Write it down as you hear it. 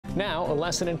Now, a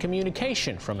lesson in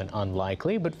communication from an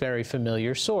unlikely but very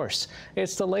familiar source.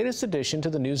 It's the latest addition to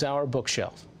the NewsHour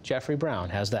bookshelf. Jeffrey Brown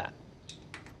has that.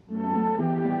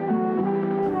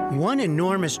 One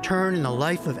enormous turn in the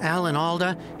life of Alan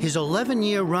Alda, his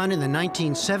 11-year run in the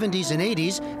 1970s and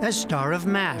 80s as star of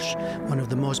MASH, one of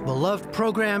the most beloved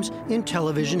programs in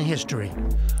television history.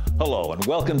 Hello, and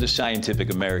welcome to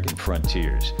Scientific American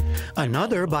Frontiers.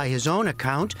 Another, by his own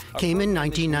account, came in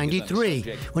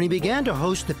 1993, when he began to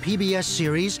host the PBS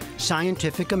series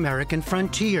Scientific American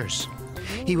Frontiers.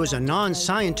 He was a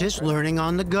non-scientist learning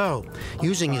on the go,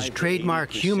 using his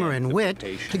trademark humor and wit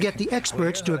to get the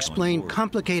experts to explain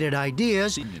complicated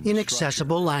ideas in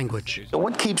accessible language.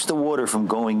 What keeps the water from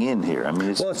going in here? I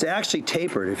mean, well, it's actually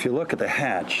tapered. If you look at the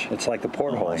hatch, it's like the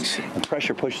portholes. The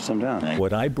pressure pushes them down.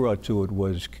 What I brought to it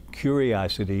was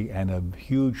curiosity and a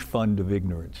huge fund of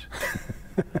ignorance.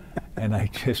 And I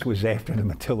just was after them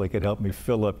until they could help me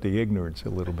fill up the ignorance a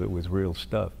little bit with real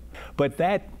stuff. But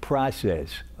that process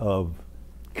of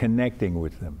connecting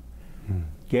with them,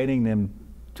 getting them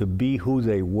to be who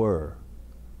they were,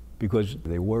 because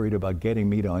they worried about getting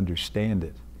me to understand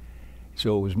it.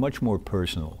 So it was much more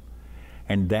personal.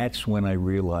 And that's when I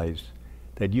realized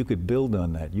that you could build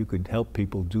on that. You could help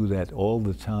people do that all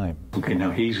the time. Okay,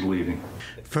 now he's leaving.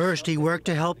 First, he worked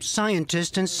to help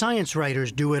scientists and science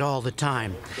writers do it all the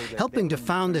time, helping to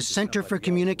found the Center for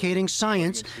Communicating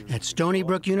Science at Stony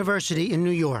Brook University in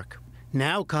New York.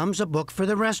 Now comes a book for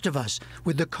the rest of us,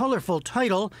 with the colorful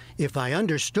title, If I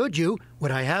Understood You,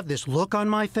 Would I Have This Look on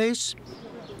My Face?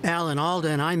 Alan Alda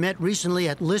and I met recently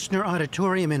at Listener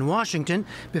Auditorium in Washington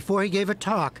before he gave a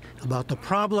talk about the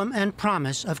problem and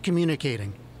promise of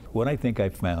communicating. What I think I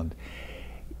found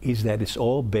is that it's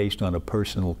all based on a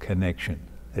personal connection.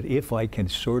 That if I can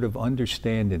sort of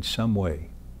understand in some way,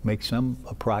 make some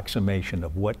approximation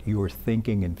of what you're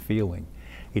thinking and feeling,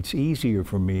 it's easier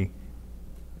for me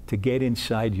to get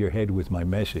inside your head with my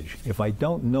message. If I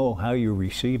don't know how you're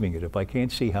receiving it, if I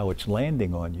can't see how it's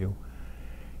landing on you,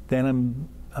 then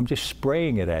I'm just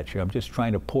spraying it at you. I'm just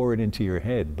trying to pour it into your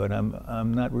head, but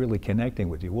I'm not really connecting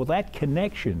with you. Well, that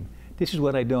connection, this is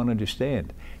what I don't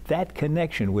understand. That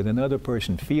connection with another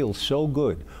person feels so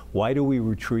good. Why do we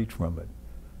retreat from it?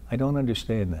 I don't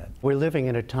understand that. We're living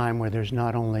in a time where there's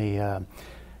not only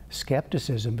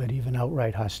skepticism, but even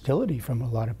outright hostility from a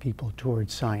lot of people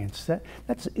towards science.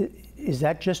 Is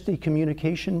that just a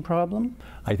communication problem?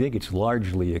 I think it's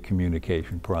largely a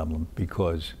communication problem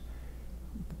because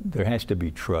there has to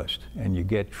be trust, and you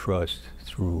get trust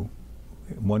through,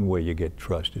 one way you get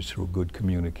trust is through good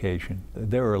communication.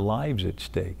 There are lives at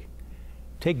stake.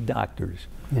 Take doctors.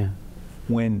 Yeah.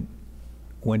 When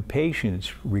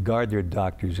patients regard their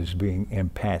doctors as being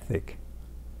empathic,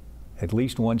 at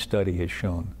least one study has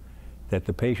shown that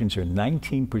the patients are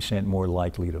 19% more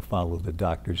likely to follow the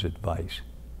doctor's advice.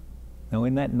 Now,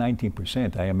 in that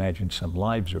 19%, I imagine some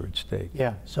lives are at stake.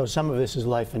 Yeah, so some of this is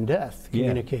life and death,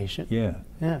 communication. Yeah.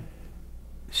 Yeah.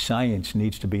 Science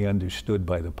needs to be understood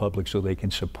by the public so they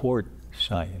can support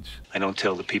science. I don't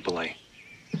tell the people I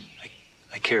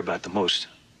care about the most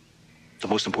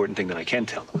important thing that I can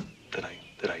tell them, that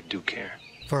I do care.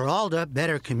 For Alda,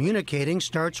 better communicating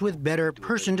starts with better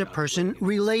person-to-person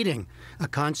relating, a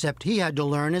concept he had to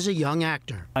learn as a young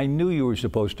actor. I knew you were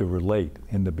supposed to relate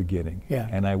in the beginning,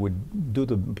 and I would do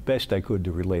the best I could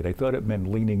to relate. I thought it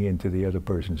meant leaning into the other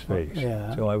person's face.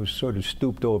 So I was sort of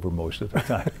stooped over most of the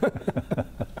time.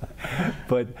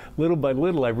 But little by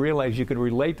little, I realized you could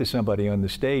relate to somebody on the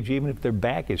stage even if their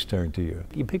back is turned to you.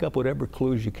 You pick up whatever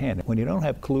clues you can. When you don't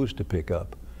have clues to pick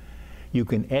up, you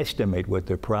can estimate what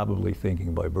they're probably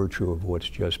thinking by virtue of what's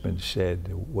just been said,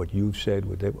 what you've said,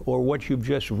 or what you've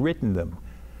just written them.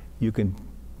 You can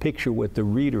picture what the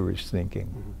reader is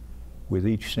thinking with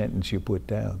each sentence you put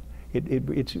down.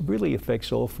 It really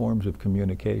affects all forms of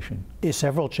communication. In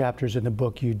several chapters in the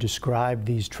book, you describe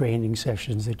these training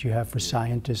sessions that you have for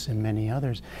scientists and many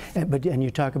others. And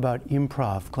you talk about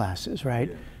improv classes, right?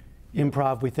 Yeah.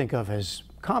 Improv we think of as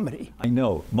comedy. I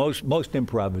know. Most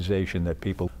improvisation that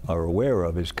people are aware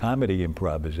of is comedy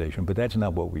improvisation, but that's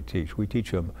not what we teach. We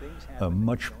teach a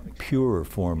much purer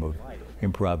form of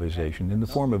improvisation in the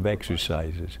form of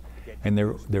exercises. And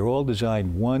they're all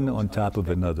designed one on top of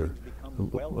another,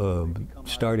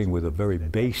 starting with a very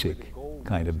basic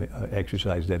kind of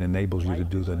exercise that enables you to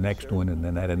do the next one, and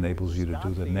then that enables you to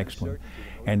do the next one.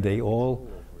 And they all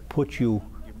put you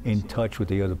in touch with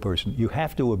the other person. You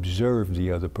have to observe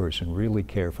the other person really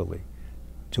carefully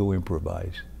to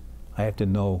improvise. I have to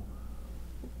know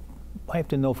I have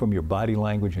to know from your body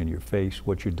language and your face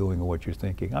what you're doing and what you're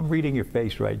thinking. I'm reading your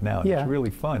face right now. Yeah. It's really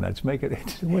fun. Let's make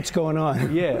it. What's going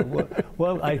on? Yeah.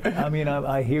 Well, I mean,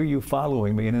 I hear you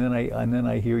following me, and then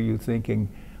I hear you thinking,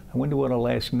 I wonder what I'll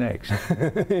ask next.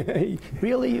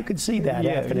 Really, you could see that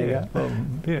happening. Yeah.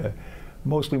 Yeah.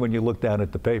 Mostly when you look down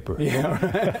at the paper. Yeah,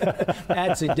 right.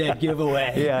 That's a dead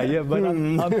giveaway. Yeah, but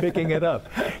I'm picking it up.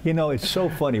 You know, it's so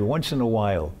funny. Once in a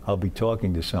while, I'll be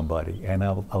talking to somebody, and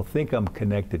I'll think I'm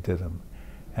connected to them,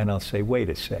 and I'll say,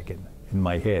 wait a second. In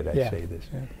my head, I say this.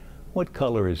 Yeah. What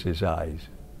color is his eyes?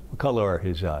 What color are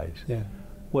his eyes? Yeah.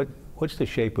 What's the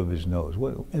shape of his nose?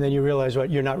 And then you realize what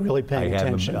you're not really paying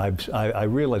attention. I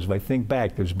realize if I think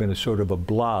back, there's been a sort of a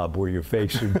blob where your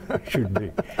face should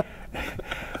be.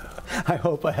 I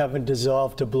hope I haven't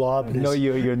dissolved to blobness. No,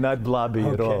 you're not blobby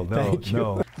at all. No, thank you.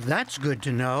 No. That's good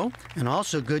to know, and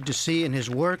also good to see in his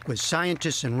work with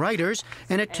scientists and writers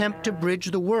an attempt to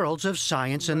bridge the worlds of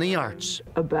science and the arts.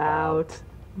 About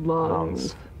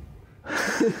lungs.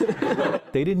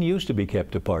 They didn't used to be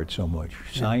kept apart so much.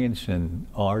 Science and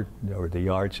art, or the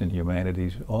arts and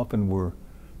humanities, often were,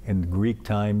 in Greek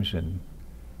times and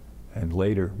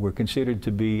later, were considered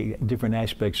to be different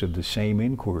aspects of the same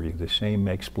inquiry, the same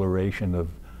exploration of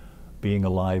being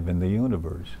alive in the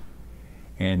universe.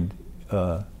 And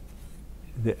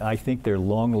I think they're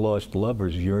long-lost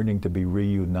lovers yearning to be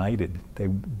reunited.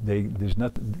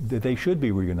 They should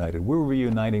be reunited. We're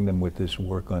reuniting them with this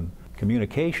work on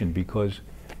communication because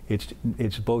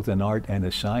it's both an art and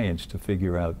a science to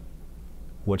figure out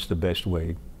what's the best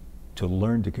way to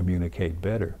learn to communicate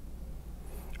better.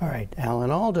 All right,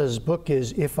 Alan Alda's book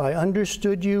is If I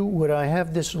Understood You, Would I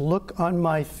Have This Look on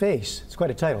My Face? It's quite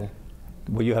a title.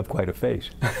 Well, you have quite a face.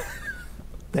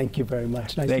 Thank you very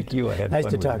much. Thank you. I had nice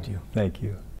fun to with talk to you. Thank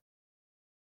you.